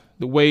reps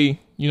the way,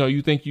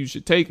 you think you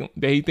should take them,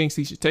 that he thinks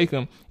he should take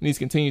them, and he's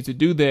continued to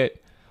do that.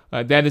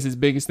 That is his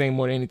biggest thing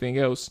more than anything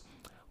else.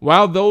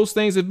 While those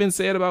things have been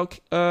said about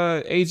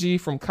AG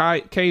from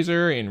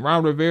Kaiser and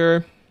Ron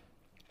Rivera,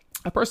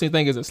 I personally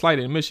think it's a slight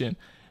admission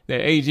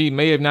that AG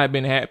may have not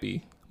been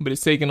happy, but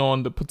it's taken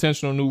on the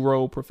potential new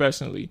role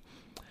professionally.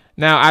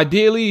 Now,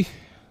 ideally,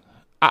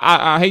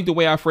 I hate the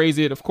way I phrase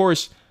it. Of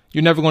course,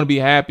 you're never going to be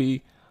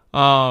happy,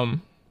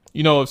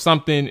 if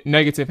something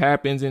negative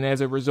happens, and as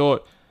a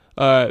result,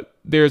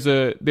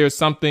 there's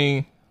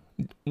something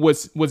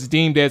what's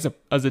deemed as a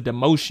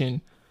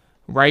demotion,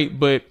 right?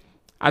 But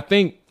I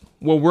think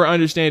what we're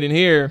understanding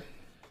here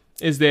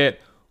is that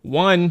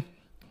one,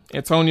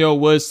 Antonio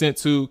was sent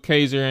to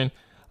Kaiser and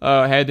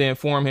had to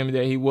inform him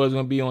that he was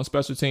going to be on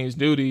special teams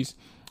duties.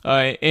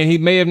 And he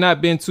may have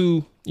not been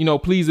too,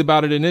 pleased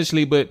about it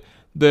initially, but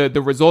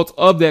the results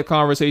of that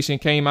conversation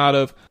came out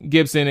of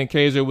Gibson and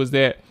Kaiser was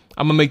that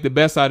I'm going to make the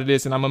best out of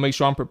this and I'm going to make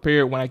sure I'm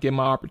prepared when I get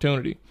my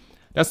opportunity.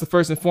 That's the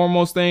first and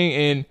foremost thing.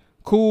 And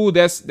cool,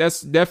 that's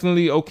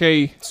definitely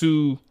okay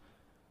to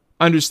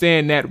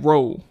understand that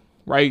role,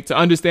 right? To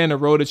understand the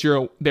role that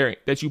you're there,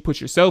 that you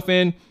put yourself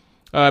in.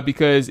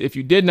 Because if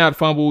you did not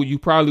fumble, you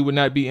probably would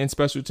not be in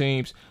special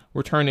teams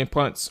returning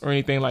punts or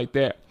anything like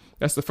that.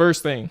 That's the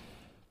first thing.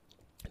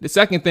 The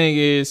second thing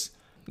is,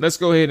 let's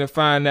go ahead and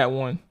find that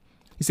one.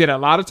 He said, a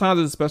lot of times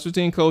as a special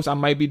team coach, I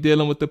might be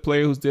dealing with the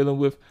player who's dealing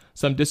with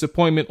some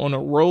disappointment on a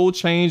role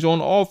change on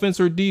offense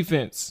or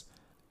defense.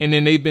 And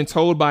then they've been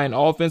told by an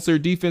offensive or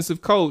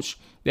defensive coach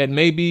that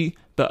maybe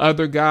the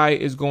other guy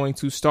is going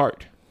to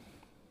start.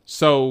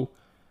 So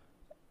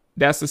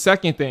that's the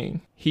second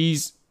thing.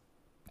 He's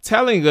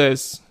telling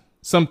us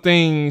some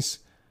things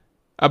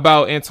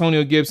about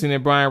Antonio Gibson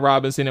and Brian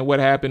Robinson and what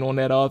happened on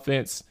that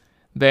offense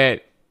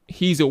that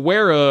he's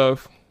aware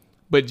of,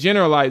 but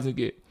generalizing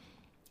it.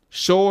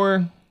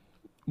 Sure,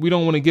 we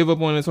don't want to give up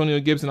on Antonio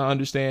Gibson. I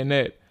understand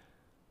that.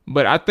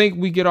 But I think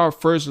we get our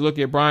first look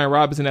at Brian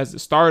Robinson as the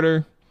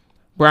starter.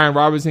 Brian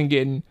Robinson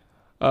getting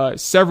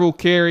several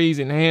carries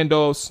and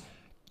handoffs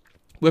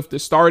with the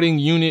starting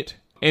unit.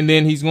 And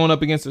then he's going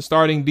up against the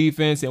starting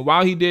defense. And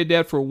while he did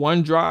that for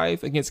one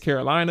drive against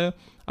Carolina,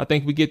 I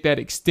think we get that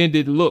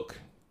extended look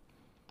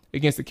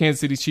against the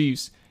Kansas City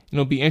Chiefs. And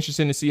it'll be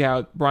interesting to see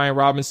how Brian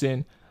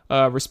Robinson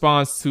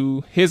responds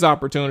to his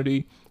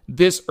opportunity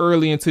this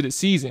early into the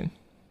season.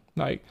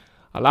 Like,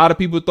 a lot of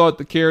people thought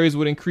the carries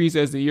would increase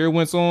as the year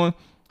went on.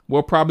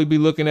 We'll probably be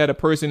looking at a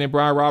person in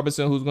Brian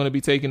Robinson who's going to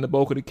be taking the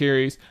bulk of the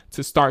carries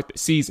to start the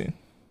season.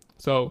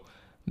 So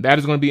that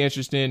is going to be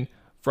interesting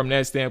from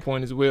that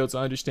standpoint as well, to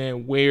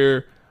understand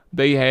where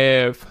they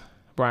have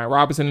Brian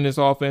Robinson in this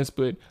offense,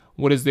 but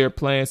what is their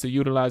plans to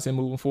utilize him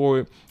moving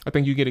forward. I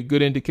think you get a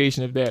good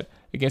indication of that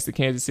against the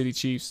Kansas City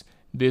Chiefs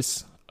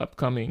this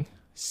upcoming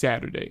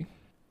Saturday.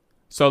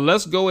 So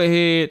let's go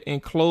ahead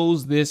and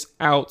close this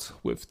out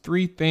with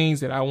 3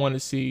 things that I want to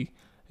see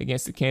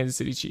against the Kansas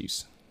City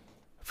Chiefs.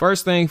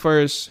 First thing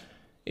first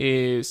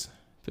is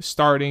the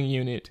starting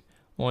unit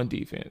on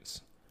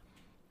defense.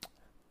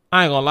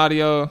 I ain't gonna lie to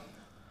y'all.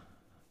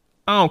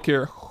 I don't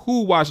care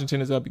who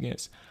Washington is up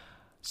against.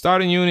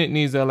 Starting unit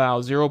needs to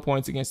allow 0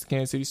 points against the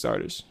Kansas City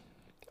starters.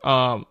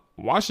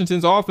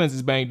 Washington's offense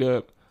is banged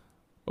up,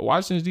 but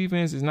Washington's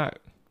defense is not.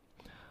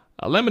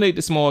 Eliminate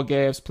the small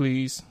gaps,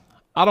 please.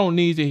 I don't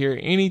need to hear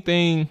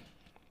anything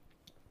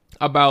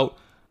about,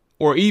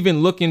 or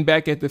even looking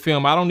back at the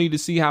film, I don't need to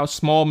see how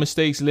small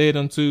mistakes led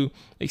them to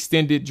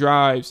extended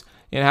drives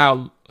and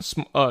how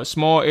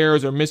small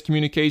errors or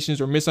miscommunications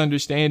or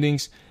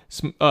misunderstandings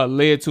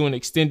led to an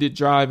extended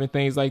drive and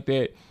things like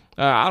that.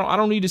 I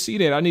don't need to see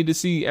that. I need to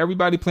see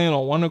everybody playing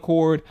on one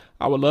accord.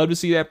 I would love to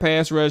see that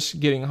pass rush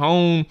getting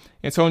home.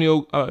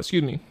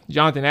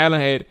 Jonathan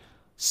Allen had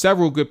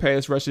several good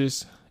pass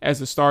rushes as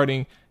a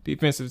starting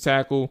defensive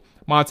tackle.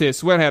 Montez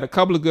Sweat had a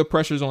couple of good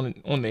pressures on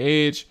the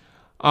edge.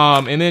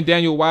 And then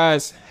Daniel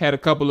Wise had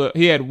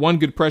he had one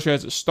good pressure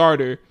as a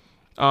starter,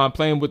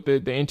 playing with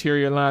the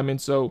interior linemen.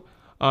 So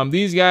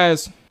these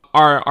guys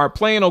are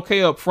playing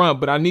okay up front,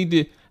 but I need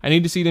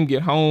to see them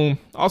get home.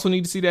 Also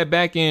need to see that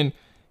back end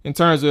in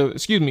terms of,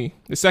 the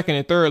second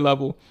and third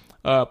level,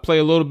 play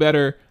a little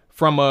better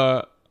from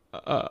a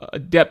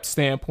depth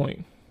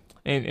standpoint.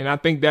 And I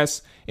think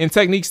that's in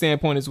technique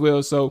standpoint as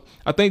well. So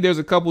I think there's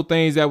a couple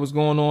things that was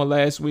going on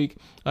last week.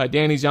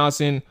 Danny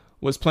Johnson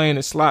was playing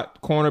a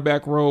slot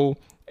cornerback role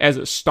as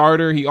a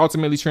starter. He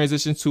ultimately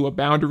transitioned to a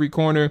boundary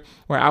corner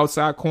or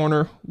outside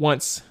corner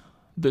once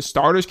the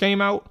starters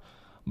came out.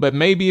 But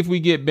maybe if we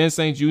get Ben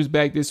St. Juste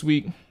back this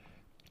week,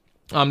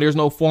 there's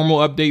no formal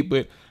update,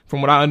 but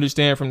from what I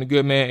understand from the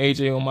good man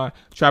AJ on my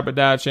Trap or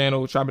Dive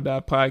channel, Trap or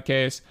Dive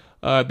podcast,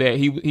 that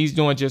he's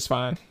doing just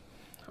fine.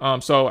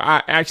 So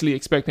I actually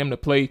expect him to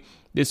play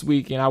this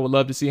week, and I would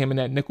love to see him in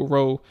that nickel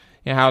role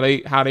and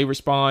how they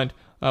respond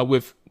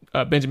with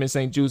Benjamin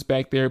St. Juste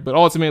back there. But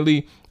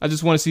ultimately, I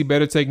just want to see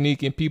better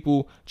technique and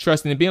people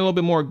trusting and being a little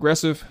bit more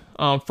aggressive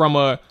from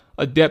a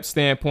depth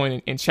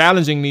standpoint and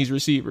challenging these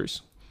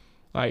receivers.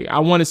 Like, I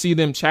want to see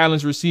them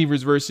challenge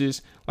receivers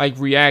versus like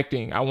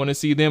reacting. I want to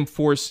see them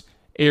force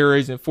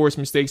errors and force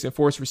mistakes and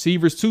force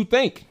receivers to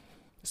think.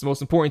 It's the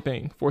most important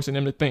thing, forcing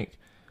them to think.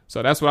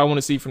 So that's what I want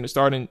to see from the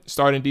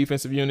starting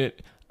defensive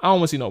unit. I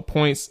don't want to see no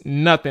points,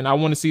 nothing. I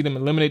want to see them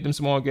eliminate them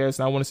small gaps,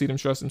 and I want to see them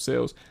trust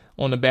themselves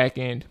on the back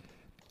end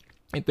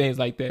and things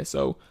like that.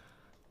 So,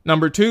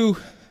 number 2,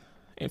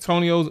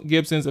 Antonio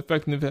Gibson's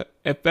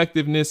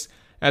effectiveness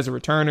as a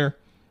returner,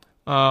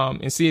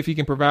 and see if he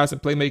can provide some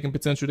playmaking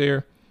potential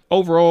there.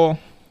 Overall,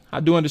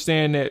 I do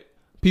understand that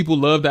people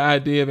love the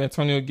idea of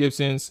Antonio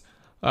Gibson's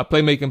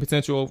playmaking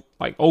potential,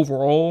 like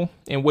overall,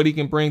 and what he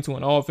can bring to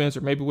an offense,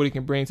 or maybe what he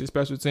can bring to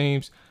special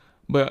teams.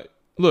 But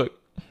look,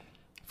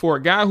 for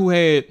a guy who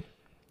had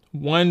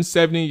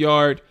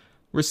 170-yard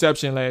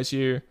reception last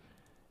year,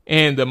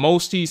 and the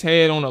most he's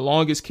had on the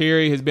longest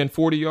carry has been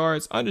 40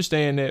 yards,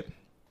 understand that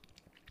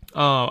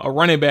a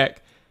running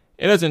back,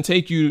 it doesn't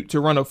take you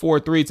to run a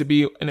 4.3 to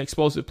be an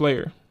explosive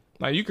player.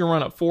 Like, you can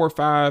run a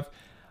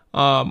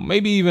 4.5,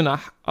 maybe even a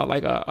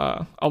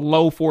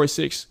low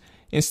 4.6,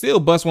 and still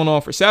bust one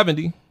off for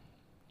 70.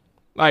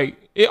 Like,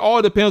 it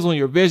all depends on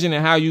your vision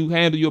and how you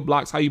handle your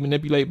blocks, how you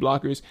manipulate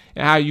blockers,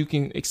 and how you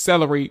can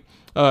accelerate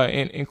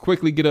and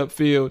quickly get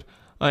upfield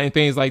and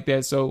things like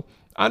that. So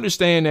I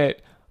understand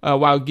that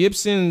while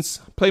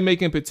Gibson's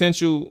playmaking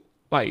potential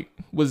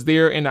was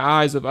there in the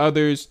eyes of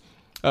others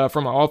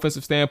from an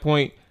offensive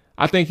standpoint,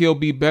 I think he'll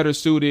be better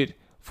suited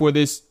for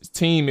this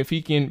team if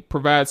he can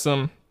provide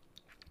some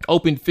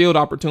open field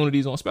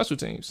opportunities on special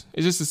teams.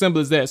 It's just as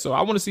simple as that. So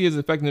I want to see his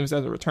effectiveness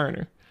as a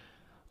returner.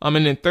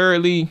 And then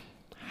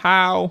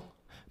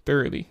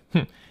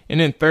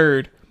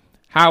third,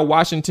 how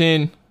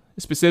Washington,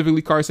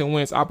 specifically Carson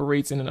Wentz,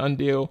 operates in an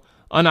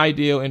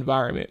unideal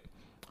environment.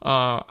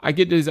 I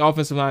get that his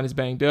offensive line is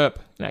banged up,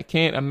 and I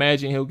can't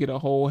imagine he'll get a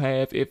whole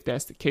half if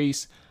that's the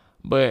case.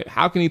 But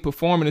how can he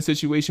perform in a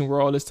situation where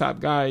all his top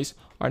guys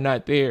are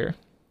not there?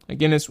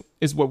 Again,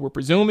 it's what we're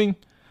presuming,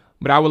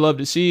 but I would love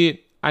to see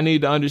it. I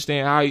need to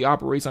understand how he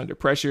operates under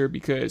pressure,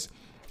 because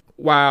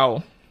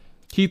while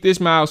Keith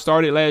Ismail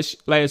started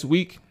last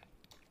week,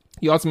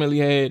 he ultimately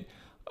had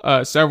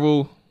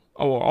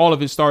all of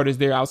his starters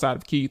there outside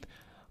of Keith.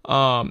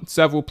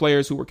 Several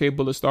players who were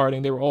capable of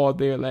starting, they were all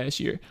there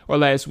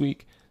last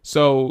week.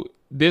 So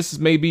this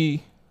may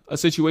be a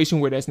situation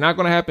where that's not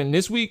going to happen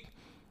this week.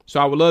 So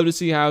I would love to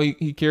see how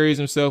he carries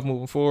himself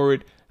moving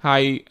forward. How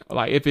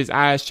if his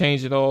eyes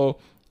change at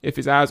all, if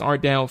his eyes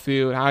aren't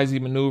downfield, how is he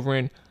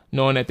maneuvering,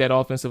 knowing that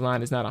offensive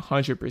line is not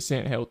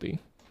 100% healthy.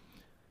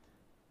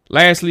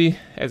 Lastly,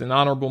 as an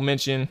honorable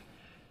mention,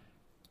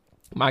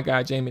 my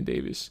guy, Jamin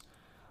Davis.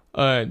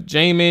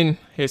 Jamin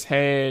has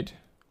had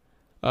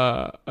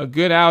a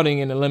good outing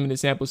in a limited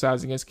sample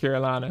size against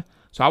Carolina.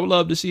 So I would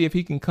love to see if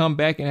he can come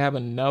back and have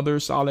another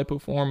solid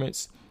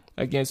performance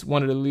against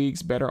one of the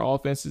league's better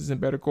offenses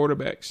and better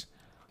quarterbacks.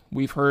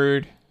 We've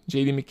heard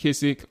J.D.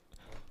 McKissick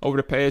over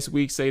the past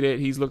week say that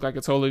he's looked like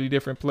a totally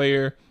different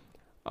player.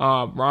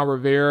 Ron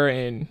Rivera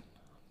and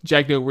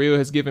Jack Del Rio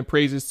has given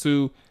praises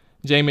to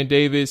Jamin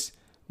Davis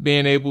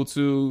being able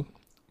to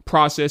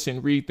process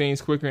and read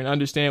things quicker and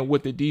understand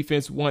what the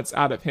defense wants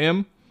out of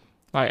him.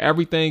 Like,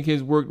 everything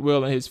has worked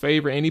well in his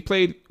favor. And he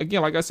played,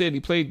 again, like I said, he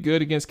played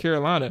good against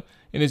Carolina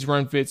in his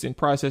run fits and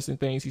processing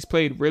things. He's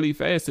played really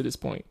fast to this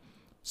point.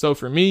 So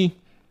for me,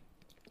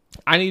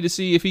 I need to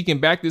see if he can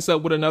back this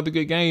up with another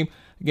good game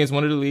against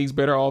one of the league's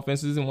better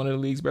offenses and one of the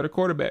league's better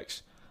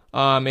quarterbacks.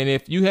 And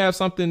if you have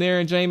something there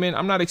in Jamin,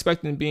 I'm not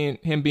expecting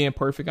him being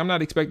perfect. I'm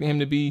not expecting him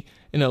to be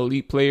an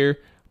elite player.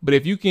 But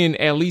if you can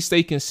at least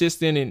stay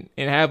consistent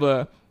and have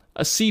a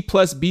C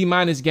plus B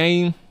minus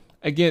game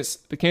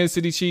against the Kansas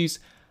City Chiefs,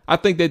 I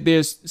think that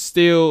there's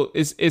still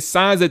it's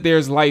signs that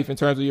there's life in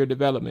terms of your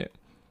development.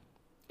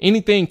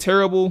 Anything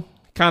terrible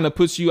kind of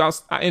puts you out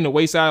in the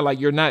wayside, like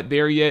you're not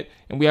there yet,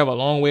 and we have a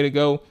long way to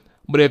go.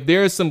 But if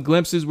there's some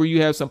glimpses where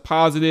you have some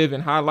positive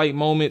and highlight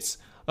moments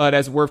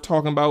that's worth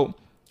talking about,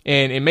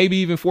 and maybe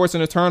even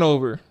forcing a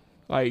turnover,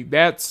 like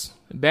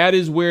that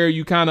is where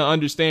you kind of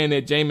understand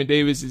that Jamin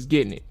Davis is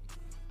getting it.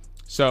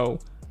 So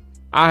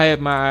I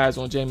have my eyes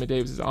on Jamin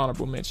Davis as an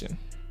honorable mention.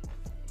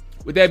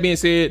 With that being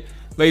said,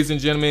 ladies and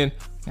gentlemen,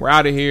 we're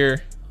out of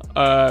here.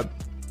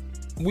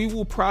 We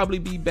will probably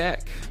be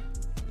back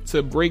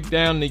to break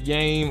down the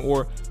game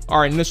or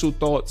our initial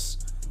thoughts.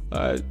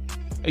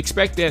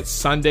 Expect that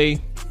Sunday.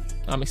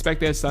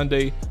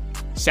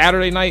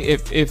 Saturday night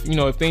if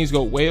things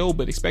go well,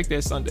 but expect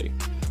that Sunday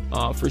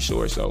for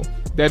sure. So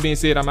that being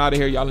said, I'm out of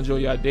here. Y'all enjoy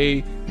y'all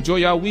day. Enjoy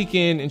y'all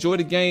weekend. Enjoy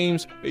the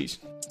games. Peace.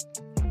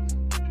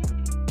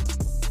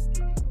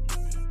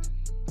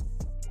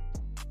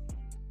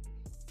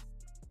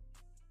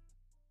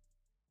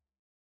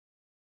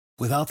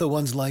 Without the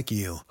ones like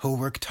you, who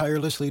work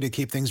tirelessly to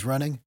keep things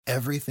running,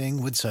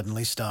 everything would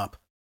suddenly stop.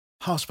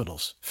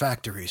 Hospitals,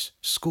 factories,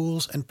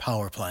 schools, and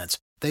power plants,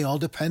 they all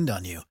depend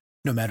on you.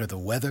 No matter the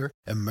weather,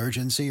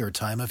 emergency, or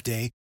time of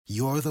day,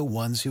 you're the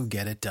ones who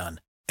get it done.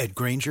 At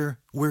Grainger,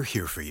 we're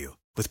here for you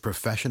with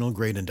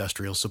professional-grade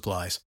industrial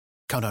supplies.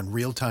 Count on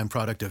real-time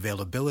product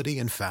availability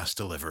and fast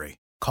delivery.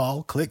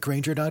 Call, click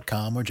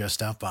Grainger.com, or just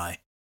stop by.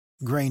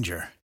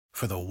 Grainger,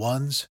 for the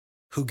ones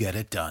who get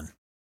it done.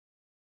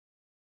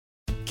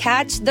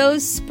 Catch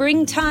those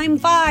springtime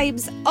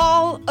vibes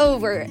all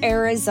over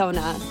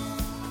Arizona.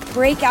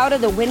 Break out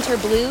of the winter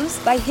blues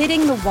by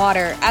hitting the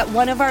water at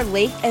one of our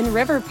lake and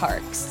river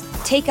parks.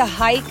 Take a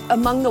hike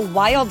among the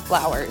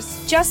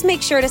wildflowers. Just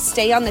make sure to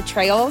stay on the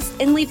trails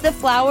and leave the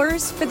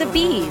flowers for the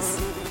bees.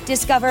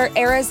 Discover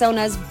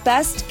Arizona's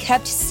best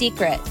kept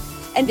secret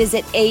and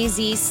visit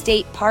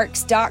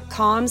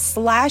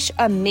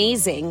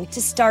azstateparks.com/amazing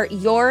to start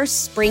your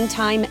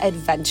springtime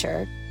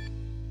adventure.